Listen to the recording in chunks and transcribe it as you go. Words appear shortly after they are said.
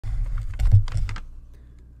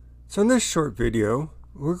So in this short video,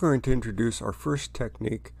 we're going to introduce our first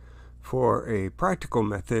technique for a practical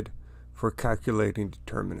method for calculating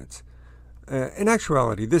determinants. In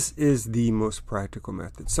actuality, this is the most practical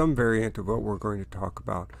method. Some variant of what we're going to talk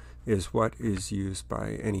about is what is used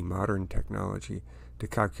by any modern technology to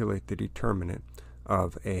calculate the determinant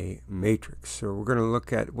of a matrix. So we're going to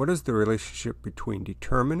look at what is the relationship between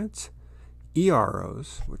determinants,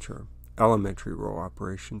 EROs, which are elementary row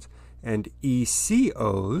operations, and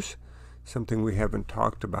ECOs, something we haven't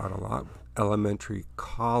talked about a lot, elementary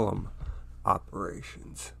column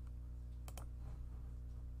operations.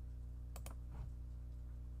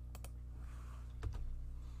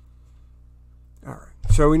 All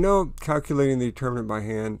right, so we know calculating the determinant by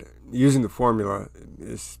hand using the formula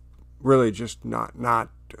is really just not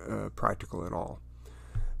practical at all.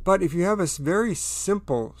 But if you have a very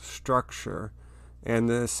simple structure, and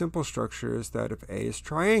the simple structure is that if A is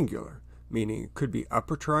triangular, meaning it could be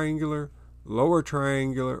upper triangular, lower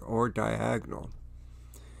triangular, or diagonal,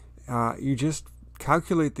 you just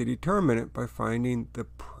calculate the determinant by finding the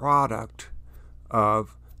product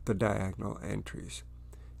of the diagonal entries.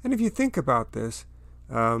 And if you think about this,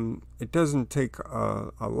 it doesn't take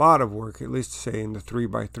a lot of work, at least say in the 3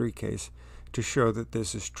 by 3 case, to show that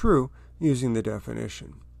this is true using the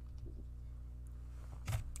definition.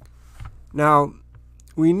 Now,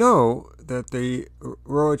 we know that the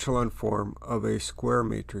row echelon form of a square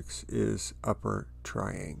matrix is upper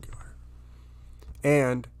triangular.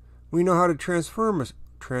 And we know how to transform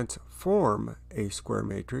a square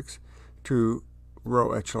matrix to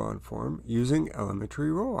row echelon form using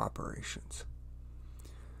elementary row operations.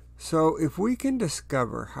 So if we can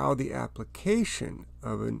discover how the application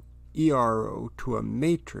of an ERO to a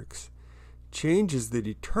matrix changes the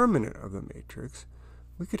determinant of the matrix,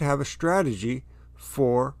 we could have a strategy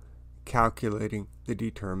for calculating the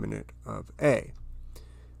determinant of A.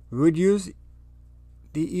 We would use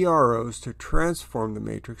the EROs to transform the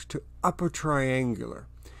matrix to upper triangular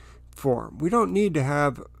form. We don't need to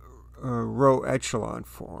have a row echelon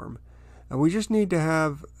form. We just need to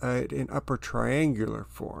have it in upper triangular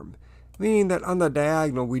form, meaning that on the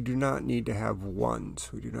diagonal we do not need to have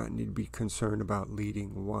ones. We do not need to be concerned about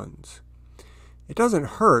leading ones. It doesn't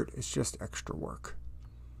hurt, it's just extra work.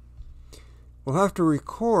 We'll have to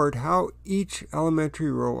record how each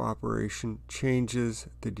elementary row operation changes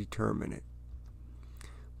the determinant.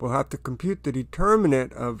 We'll have to compute the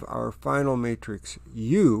determinant of our final matrix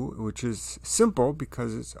U, which is simple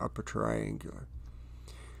because it's upper triangular.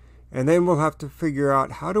 And then we'll have to figure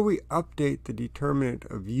out how do we update the determinant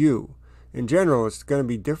of U. In general, it's going to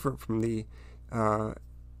be different from the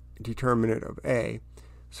determinant of A.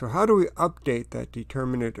 So how do we update that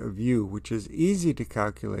determinant of U, which is easy to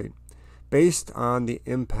calculate, based on the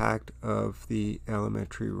impact of the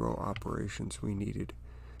elementary row operations we needed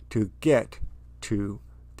to get to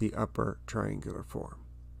the upper triangular form.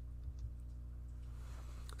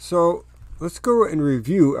 So let's go and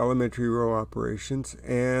review elementary row operations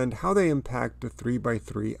and how they impact the 3 by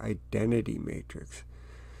 3 identity matrix.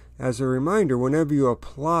 As a reminder, whenever you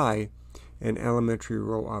apply an elementary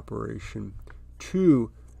row operation to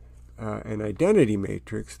an identity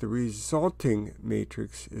matrix, the resulting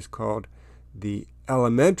matrix is called the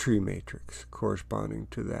elementary matrix corresponding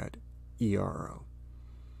to that ERO.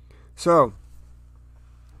 So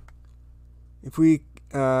if we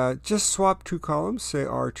just swap two columns, say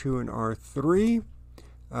R2 and R3,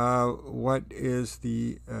 what is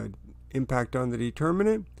the impact on the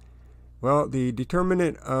determinant? Well, the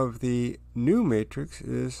determinant of the new matrix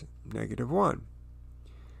is -1.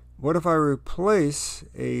 What if I replace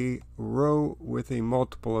a row with a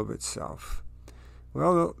multiple of itself?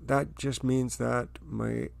 Well, that just means that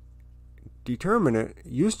my determinant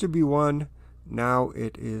used to be 1, now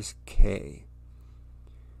it is k.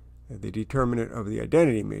 The determinant of the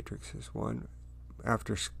identity matrix is 1.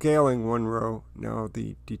 After scaling one row, now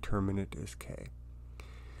the determinant is k.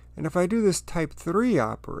 And if I do this type 3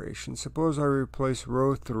 operation, suppose I replace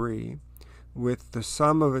row 3 with the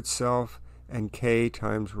sum of itself and k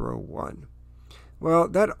times row 1. Well,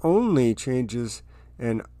 that only changes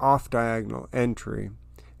an off-diagonal entry,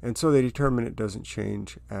 and so the determinant doesn't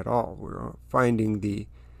change at all. We're finding the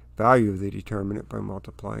value of the determinant by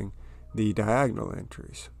multiplying the diagonal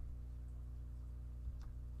entries.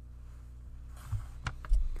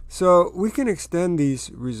 So we can extend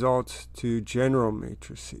these results to general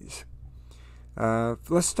matrices.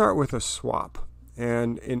 Let's start with a swap.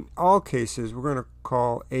 And in all cases, we're going to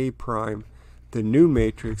call A prime the new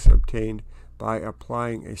matrix obtained by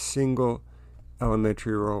applying a single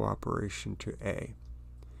elementary row operation to A.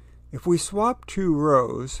 If we swap two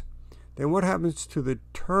rows, then what happens to the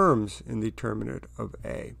terms in the determinant of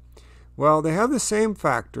A? Well, they have the same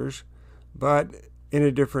factors, but in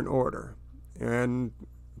a different order. And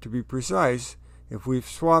to be precise, if we've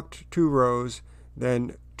swapped two rows,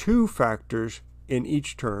 then two factors in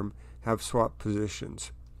each term have swapped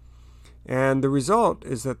positions. And the result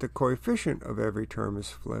is that the coefficient of every term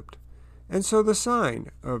is flipped, and so the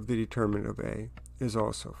sign of the determinant of A is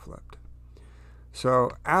also flipped.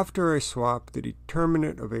 So after a swap, the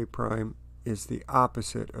determinant of A prime is the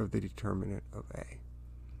opposite of the determinant of A.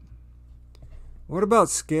 What about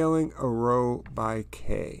scaling a row by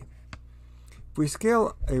k? If we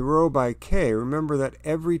scale a row by k, remember that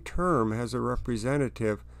every term has a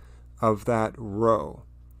representative of that row.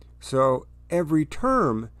 So every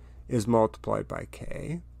term is multiplied by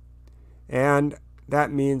k, and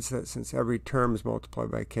that means that since every term is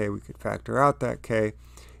multiplied by k, we could factor out that k,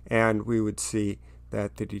 and we would see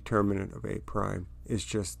that the determinant of A prime is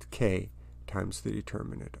just k times the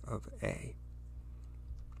determinant of A.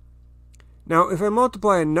 Now, if I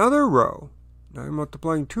multiply another row, now I'm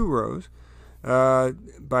multiplying two rows,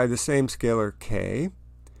 by the same scalar k,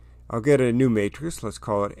 I'll get a new matrix. Let's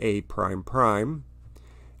call it A prime prime.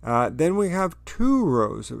 Then we have two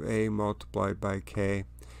rows of A multiplied by k.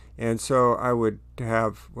 And so I would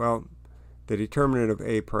have, well, the determinant of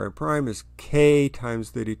A prime prime is k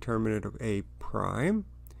times the determinant of A prime,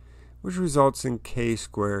 which results in k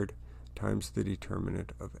squared times the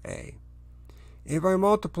determinant of A. If I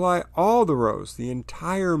multiply all the rows, the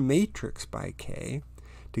entire matrix, by k,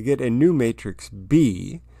 to get a new matrix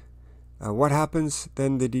B, what happens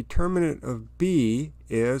then? The determinant of B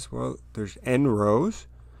is, well, there's n rows,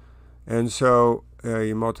 and so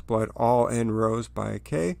you multiplied all n rows by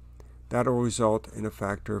k. That'll result in a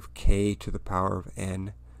factor of k to the power of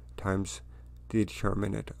n times the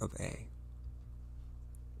determinant of A.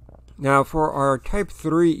 Now for our type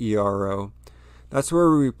 3 ERO, that's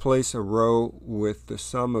where we replace a row with the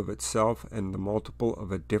sum of itself and the multiple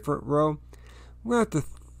of a different row. We're going to have to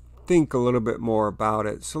think a little bit more about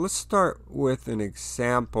it. So let's start with an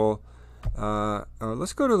example.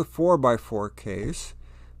 Let's go to the 4x4 case.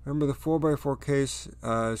 Remember, the 4x4 case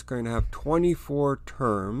is going to have 24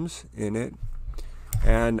 terms in it.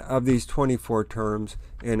 And of these 24 terms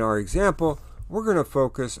in our example, we're going to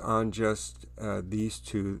focus on just these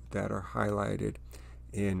two that are highlighted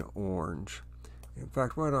in orange. In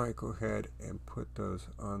fact, why don't I go ahead and put those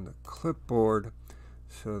on the clipboard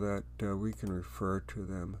so that we can refer to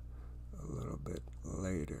them a little bit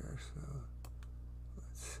later. So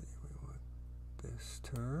let's see, we want this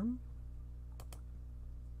term.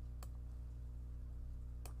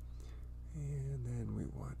 And then we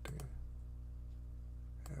want to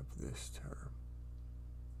have this term.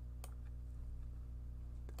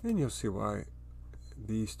 And you'll see why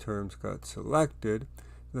these terms got selected.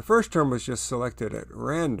 The first term was just selected at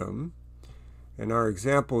random, and our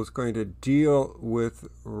example is going to deal with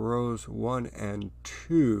rows 1 and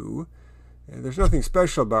 2. And there's nothing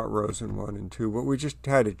special about rows in 1 and 2, but we just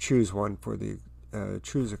had to choose one for the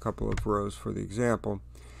choose a couple of rows for the example.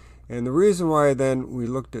 And the reason why then we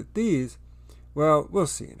looked at these, well, we'll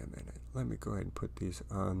see in a minute. Let me go ahead and put these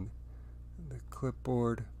on the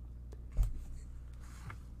clipboard.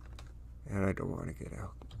 And I don't want to get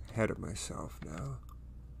ahead of myself now.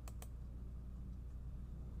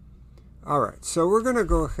 All right, so we're going to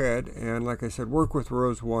go ahead and, like I said, work with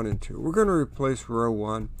rows 1 and 2. We're going to replace row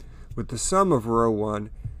 1 with the sum of row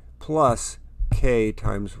 1 plus k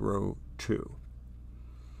times row 2.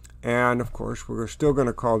 And, of course, we're still going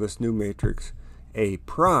to call this new matrix A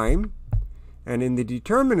prime. And in the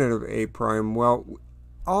determinant of A prime, well,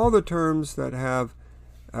 all the terms that have,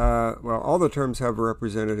 all the terms have a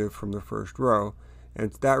representative from the first row.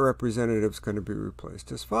 And that representative is going to be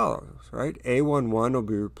replaced as follows, right? A11 will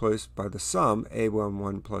be replaced by the sum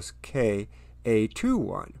A11 plus K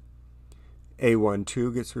A21.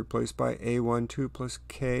 A12 gets replaced by A12 plus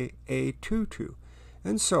K A22,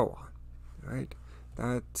 and so on, right?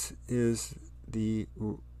 That is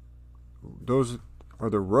those are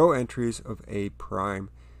the row entries of A prime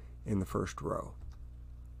in the first row.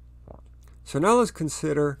 So now let's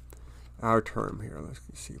consider our term here. Let's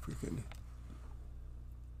see if we can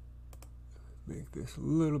make this a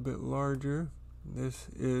little bit larger. This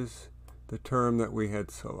is the term that we had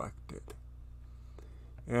selected.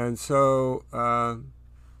 And so, and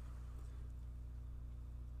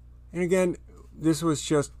again, this was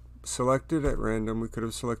just selected at random. We could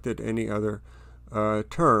have selected any other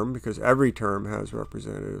term because every term has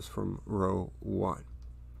representatives from row 1.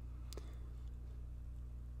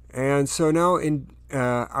 And so now in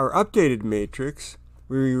our updated matrix,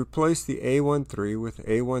 we replace the A13 with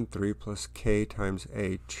A13 plus K times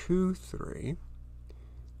A23.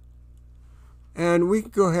 And we can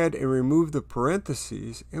go ahead and remove the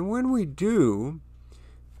parentheses. And when we do,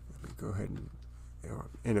 let me go ahead and,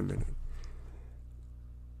 in a minute.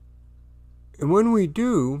 And when we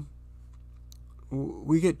do,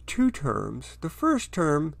 we get two terms. The first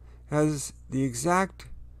term has the exact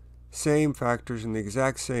same factors in the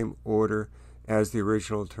exact same order as the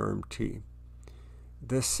original term t.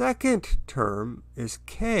 The second term is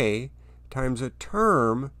k times a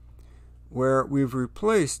term where we've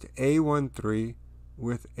replaced A13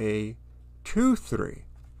 with A23.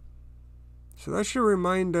 So that should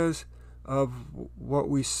remind us of what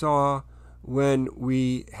we saw when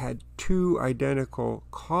we had two identical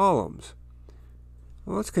columns.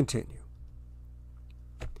 Well, let's continue.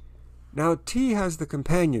 Now t has the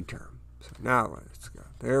companion term. So now let's go.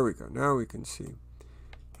 There we go. Now we can see.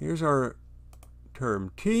 Here's our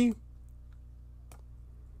term t.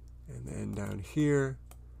 And then down here,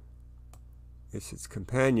 it's its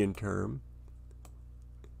companion term.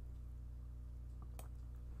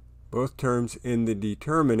 Both terms in the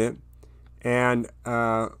determinant. And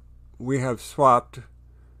we have swapped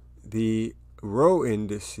the row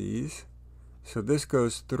indices. So this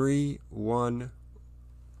goes 3,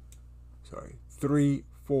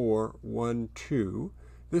 4, 1, 2.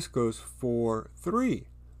 This goes 4, 3,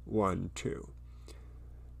 1, 2.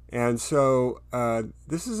 And so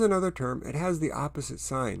this is another term. It has the opposite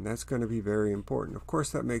sign. That's going to be very important. Of course,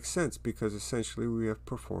 that makes sense because essentially we have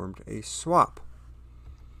performed a swap.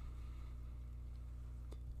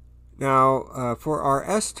 Now, for our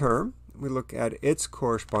S term, we look at its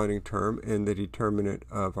corresponding term in the determinant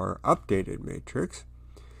of our updated matrix.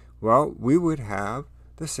 Well, we would have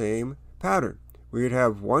the same pattern. We would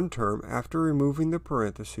have one term after removing the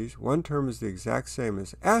parentheses. One term is the exact same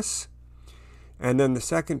as S. And then the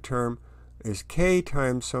second term is k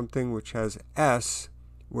times something which has S,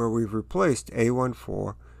 where we've replaced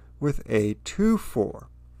A14 with A24.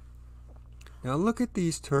 Now look at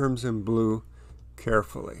these terms in blue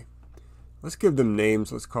carefully. Let's give them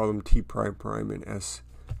names. Let's call them T prime prime and S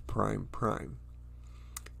prime prime.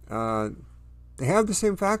 They have the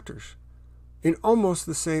same factors in almost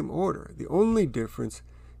the same order. The only difference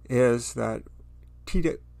is that T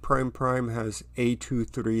prime prime has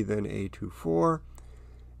A23 then A24.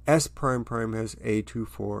 S prime prime has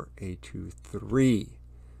A24, A23.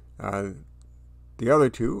 The other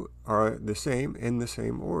two are the same in the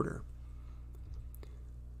same order.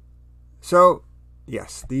 So,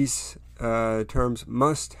 yes, these terms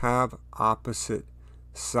must have opposite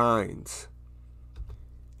signs.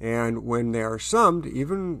 And when they are summed,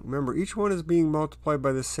 even remember each one is being multiplied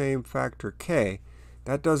by the same factor k.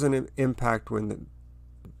 That doesn't impact when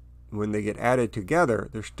they get added together.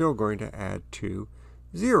 They're still going to add to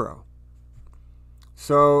 0.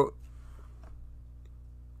 So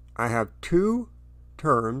I have two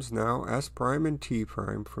terms now, S prime and T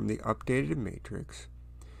prime, from the updated matrix.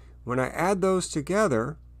 When I add those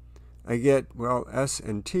together, I get, well, S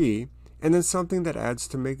and T, and then something that adds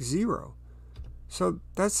to make 0. So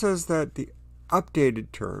that says that the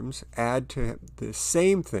updated terms add to the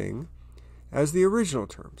same thing as the original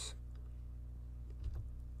terms.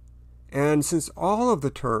 And since all of the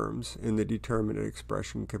terms in the determinant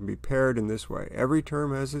expression can be paired in this way, every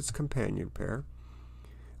term has its companion pair,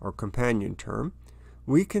 or companion term,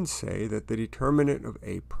 we can say that the determinant of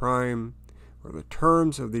A prime, or the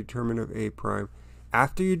terms of the determinant of A prime,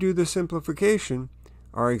 after you do the simplification,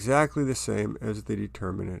 are exactly the same as the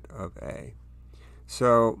determinant of A.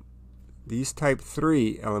 So these type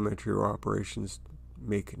 3 elementary row operations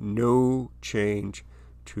make no change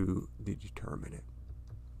to the determinant.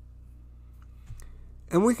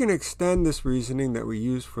 And we can extend this reasoning that we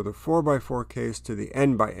use for the 4x4 case to the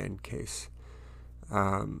n/n case.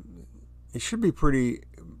 It should be pretty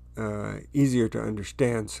easier to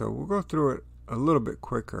understand, so we'll go through it a little bit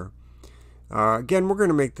quicker. Again, we're going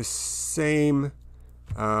to make the same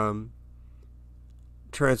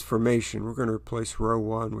transformation. We're going to replace row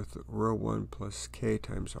 1 with row 1 plus k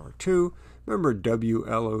times r2. Remember,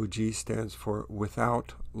 WLOG stands for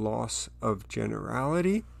without loss of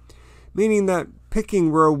generality, meaning that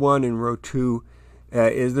picking row 1 and row 2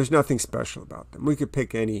 there's nothing special about them. We could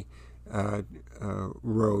pick any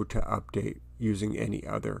row to update using any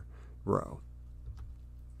other row.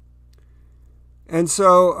 And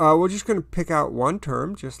so we're just going to pick out one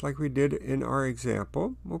term, just like we did in our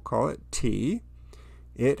example. We'll call it T.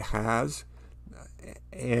 It has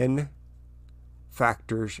n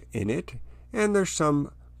factors in it, and there's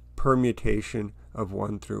some permutation of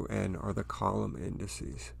 1 through n are the column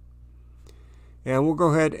indices. And we'll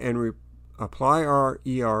go ahead and apply our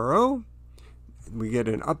ERO. We get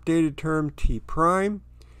an updated term T prime.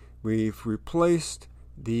 We've replaced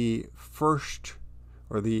the first,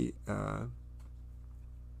 or the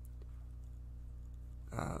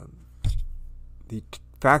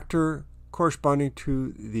factor corresponding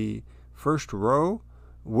to the first row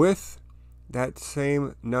with that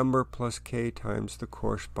same number plus k times the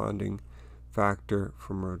corresponding factor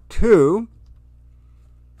from row 2.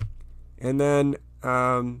 And then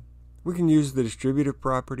we can use the distributive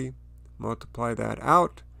property, multiply that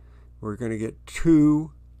out. We're going to get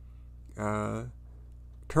 2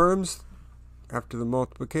 terms after the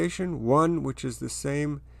multiplication. One which is the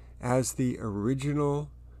same as the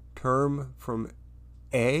original term from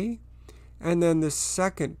A, and then the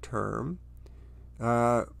second term,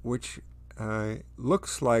 which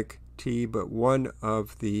looks like t, but one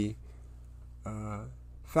of the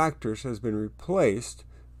factors has been replaced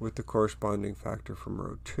with the corresponding factor from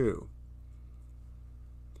row 2.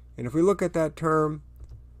 And if we look at that term,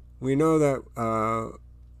 we know that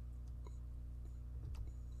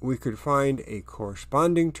we could find a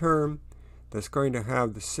corresponding term that's going to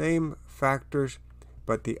have the same factors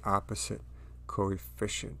but the opposite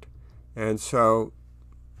coefficient. And so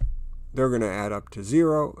they're going to add up to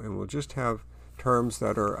 0, and we'll just have terms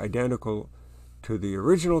that are identical to the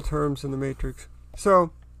original terms in the matrix.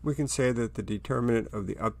 So we can say that the determinant of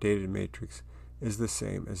the updated matrix is the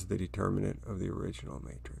same as the determinant of the original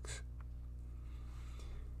matrix.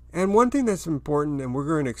 And one thing that's important, and we're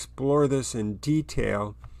going to explore this in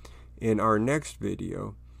detail in our next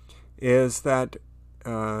video, is that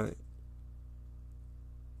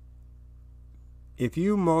if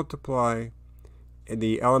you multiply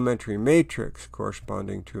the elementary matrix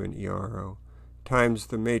corresponding to an ERO times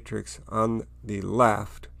the matrix on the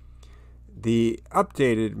left, the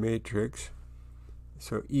updated matrix,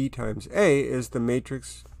 so E times A, is the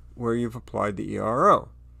matrix where you've applied the ERO.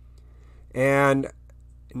 And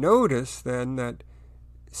notice then that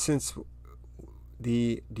since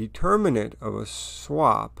the determinant of a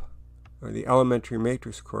swap, or the elementary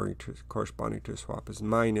matrix corresponding to a swap, is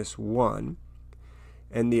 -1,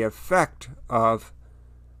 and the effect of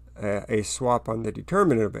a swap on the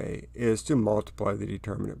determinant of A is to multiply the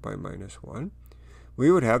determinant by -1,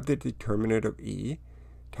 we would have the determinant of E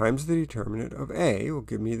times the determinant of A will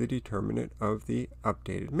give me the determinant of the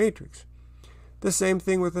updated matrix. The same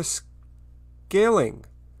thing with a scaling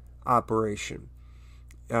operation.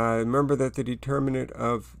 Remember that the determinant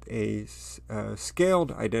of a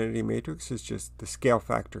scaled identity matrix is just the scale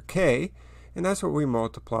factor k, and that's what we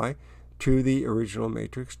multiply to the original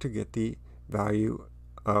matrix to get the value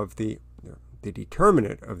of the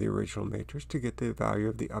determinant of the original matrix to get the value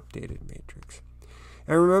of the updated matrix.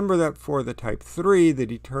 And remember that for the type 3, the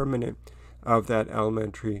determinant of that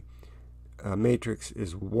elementary matrix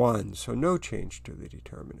is 1, so no change to the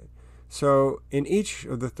determinant. So in each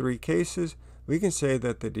of the 3 cases, we can say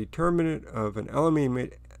that the determinant of an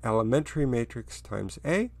elementary matrix times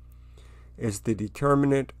A is the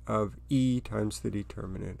determinant of E times the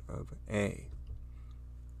determinant of A.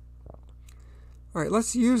 All right,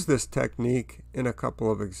 let's use this technique in a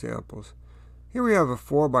couple of examples. Here we have a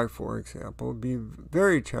 4x4 example. It would be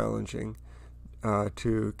very challenging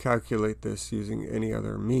to calculate this using any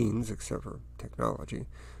other means except for technology.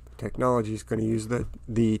 Technology is going to use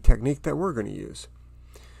the technique that we're going to use.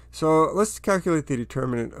 So let's calculate the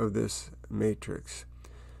determinant of this matrix.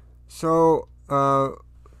 So the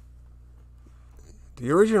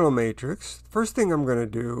original matrix, first thing I'm going to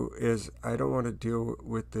do is I don't want to deal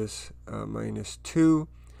with this -2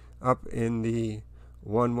 up in the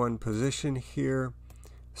 1, 1 position here.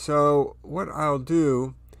 So what I'll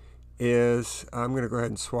do is I'm going to go ahead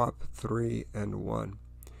and swap 3 and 1.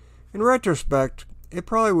 In retrospect, it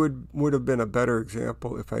probably would have been a better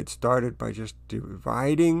example if I'd started by just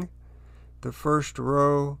dividing the first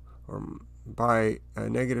row or by a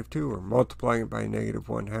 -2 or multiplying it by a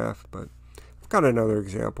 -1/2, but I've got another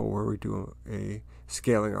example where we do a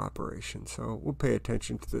scaling operation. So we'll pay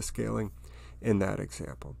attention to the scaling in that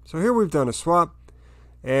example. So here we've done a swap,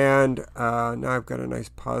 and now I've got a nice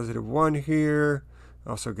 +1 here.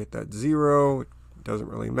 Also get that 0. It doesn't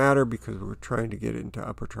really matter because we're trying to get it into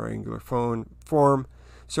upper triangular form.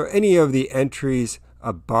 So any of the entries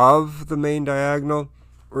above the main diagonal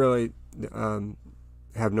really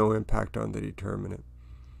have no impact on the determinant.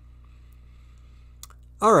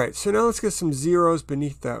 All right, so now let's get some zeros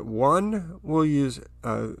beneath that 1. We'll use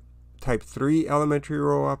type 3 elementary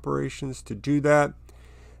row operations to do that.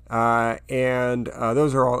 And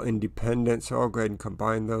those are all independent, so I'll go ahead and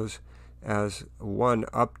combine those as one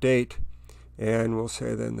update. And we'll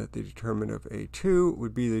say then that the determinant of A2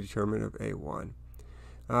 would be the determinant of A1.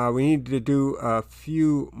 We need to do a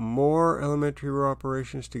few more elementary row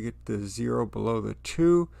operations to get the 0 below the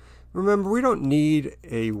 2. remember, we don't need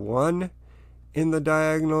a 1 in the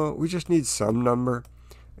diagonal. We just need some number.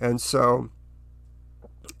 And so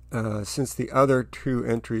since the other 2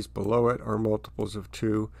 entries below it are multiples of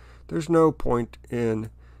 2, there's no point in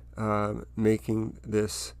making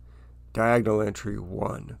this diagonal entry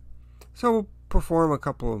 1. So we'll perform a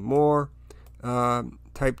couple of more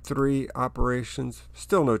type 3 operations.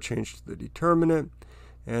 Still no change to the determinant.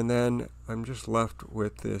 And then I'm just left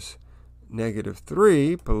with this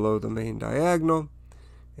 -3 below the main diagonal.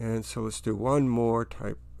 And so let's do one more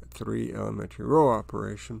type 3 elementary row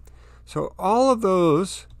operation. So all of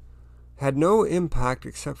those had no impact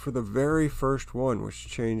except for the very first one, which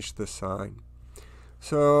changed the sign.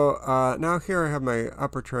 So now here I have my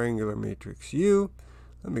upper triangular matrix U.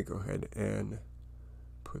 Let me go ahead and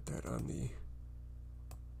put that on the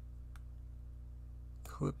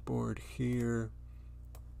clipboard here.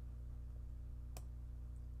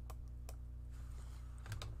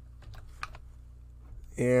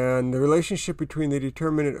 And the relationship between the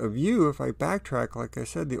determinant of U, if I backtrack, like I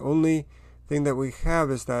said, the only thing that we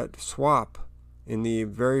have is that swap in the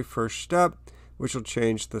very first step, which will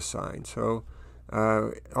change the sign. So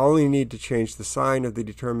I only need to change the sign of the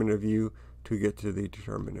determinant of U to get to the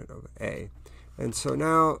determinant of A. And so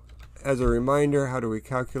now, as a reminder, how do we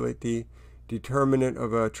calculate the determinant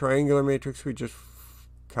of a triangular matrix? We just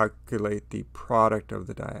calculate the product of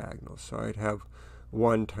the diagonals. So I'd have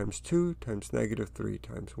 1 times 2 times -3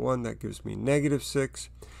 times 1. That gives me -6.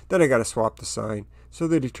 Then I got to swap the sign. So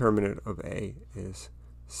the determinant of A is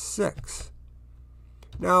 6.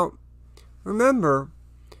 Now, remember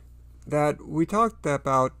that we talked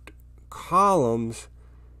about columns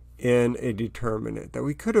in a determinant, that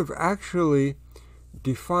we could have actually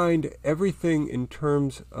defined everything in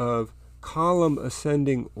terms of column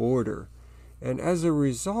ascending order. And as a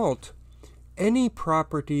result, any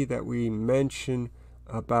property that we mention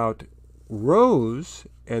about rows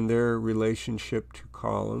and their relationship to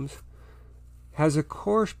columns has a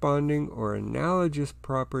corresponding or analogous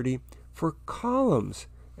property for columns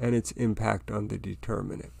and its impact on the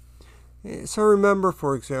determinant. So remember,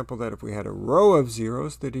 for example, that if we had a row of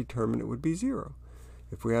zeros, the determinant would be 0.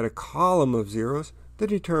 If we had a column of zeros, the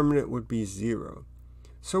determinant would be 0.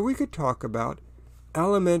 So we could talk about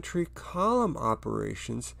elementary column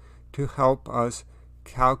operations to help us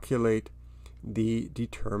calculate the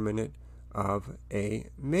determinant of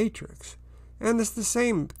a matrix. And it's the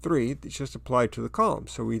same 3, it's just applied to the column.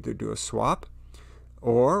 So we either do a swap,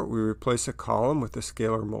 or we replace a column with a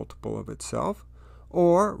scalar multiple of itself,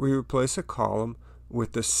 or we replace a column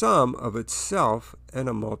with the sum of itself and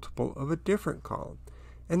a multiple of a different column.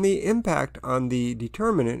 And the impact on the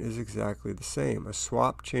determinant is exactly the same. A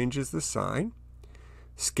swap changes the sign.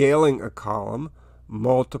 Scaling a column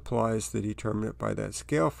multiplies the determinant by that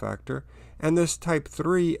scale factor, and this type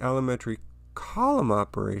 3 elementary column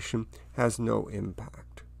operation has no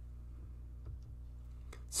impact.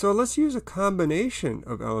 So let's use a combination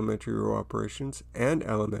of elementary row operations and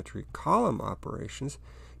elementary column operations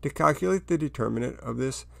to calculate the determinant of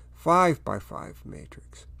this 5 by 5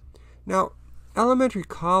 matrix. Now, elementary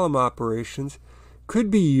column operations could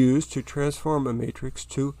be used to transform a matrix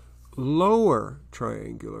to lower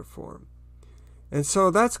triangular form. And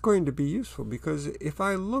so that's going to be useful, because if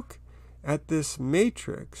I look at this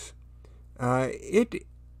matrix, it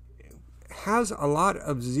has a lot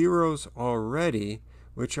of zeros already,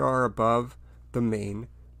 which are above the main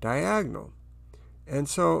diagonal. And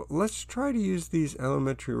so let's try to use these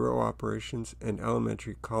elementary row operations and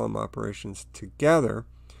elementary column operations together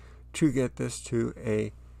to get this to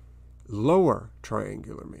a lower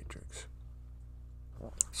triangular matrix.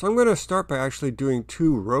 So I'm going to start by actually doing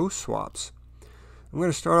 2 row swaps. I'm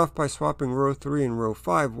going to start off by swapping row 3 and row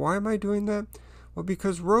 5. Why am I doing that? Well,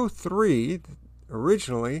 because row 3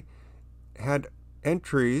 originally had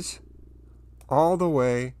entries all the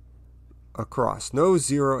way across, no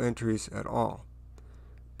 0 entries at all.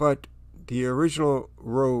 But the original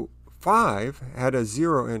row 5 had a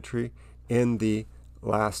 0 entry in the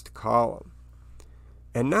last column.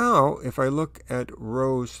 And now, if I look at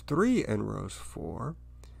rows 3 and rows 4,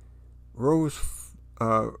 row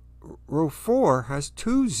 4 has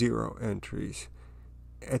 2 0 entries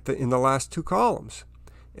in the last 2 columns.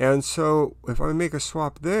 And so if I make a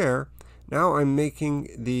swap there, now I'm making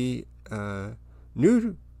the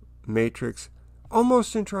new matrix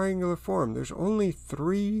almost in triangular form. There's only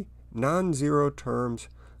 3 non-zero terms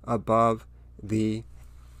above the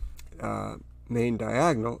main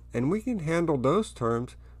diagonal, and we can handle those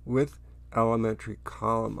terms with elementary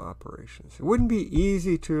column operations. It wouldn't be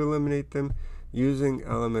easy to eliminate them using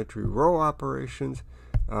elementary row operations,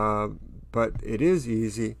 but it is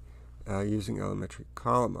easy using elementary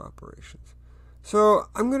column operations. So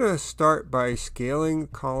I'm going to start by scaling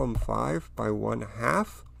column 5 by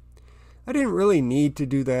 1/2. I didn't really need to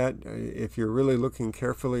do that. If you're really looking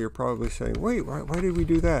carefully, you're probably saying, wait, why did we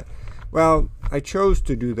do that? Well, I chose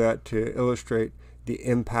to do that to illustrate the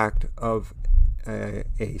impact of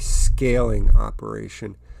a scaling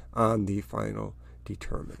operation on the final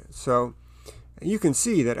determinant. So you can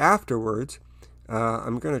see that afterwards,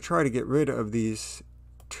 I'm going to try to get rid of these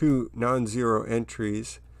 2 non-zero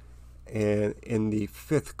entries in the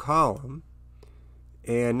 5th column.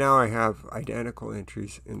 And now I have identical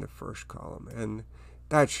entries in the 1st column. And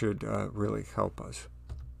that should really help us.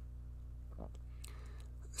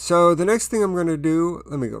 So the next thing I'm going to do,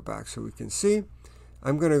 let me go back so we can see.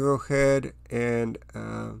 I'm going to go ahead and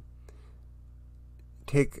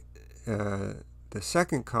take the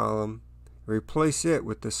 2nd column, replace it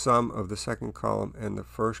with the sum of the 2nd column and the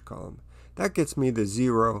 1st column. That gets me the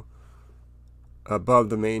 0 above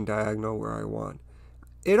the main diagonal where I want.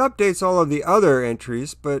 It updates all of the other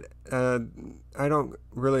entries, but I don't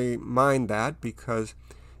really mind that because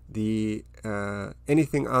the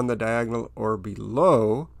anything on the diagonal or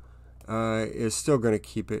below is still going to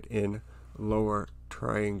keep it in lower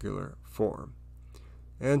triangular form.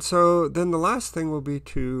 And so then the last thing will be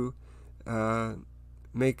to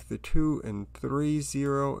make the 2 and 3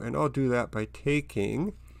 0, and I'll do that by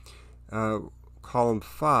taking column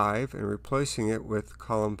 5 and replacing it with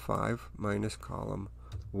column 5 minus column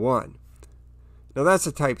 1. Now that's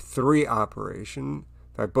a type 3 operation.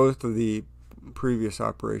 In fact, both of the previous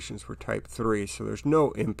operations were type 3, so there's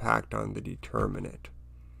no impact on the determinant.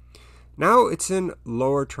 Now it's in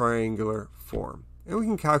lower triangular form, and we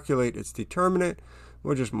can calculate its determinant.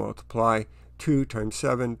 We'll just multiply 2 times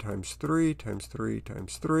 7 times 3 times 3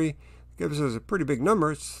 times 3. It gives us a pretty big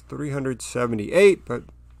number. It's 378, but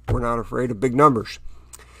we're not afraid of big numbers.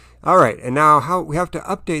 All right, and now we have to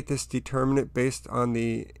update this determinant based on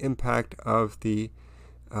the impact of the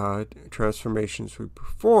transformations we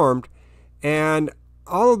performed. And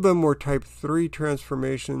all of them were type 3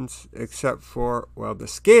 transformations except for, well, the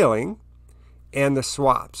scaling and the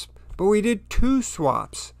swaps. But we did 2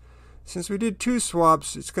 swaps. Since we did 2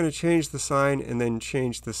 swaps, it's going to change the sign and then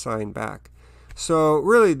change the sign back. So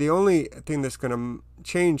really the only thing that's going to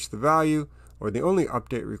change the value, or the only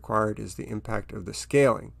update required, is the impact of the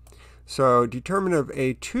scaling. So determinant of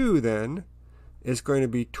A2 then is going to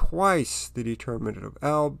be twice the determinant of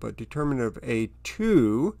L, but determinant of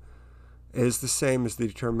A2 is the same as the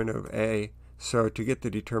determinant of A. So to get the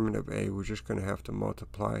determinant of A, we're just going to have to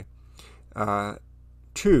multiply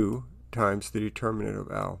 2 times the determinant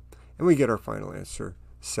of L. And we get our final answer,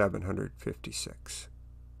 756.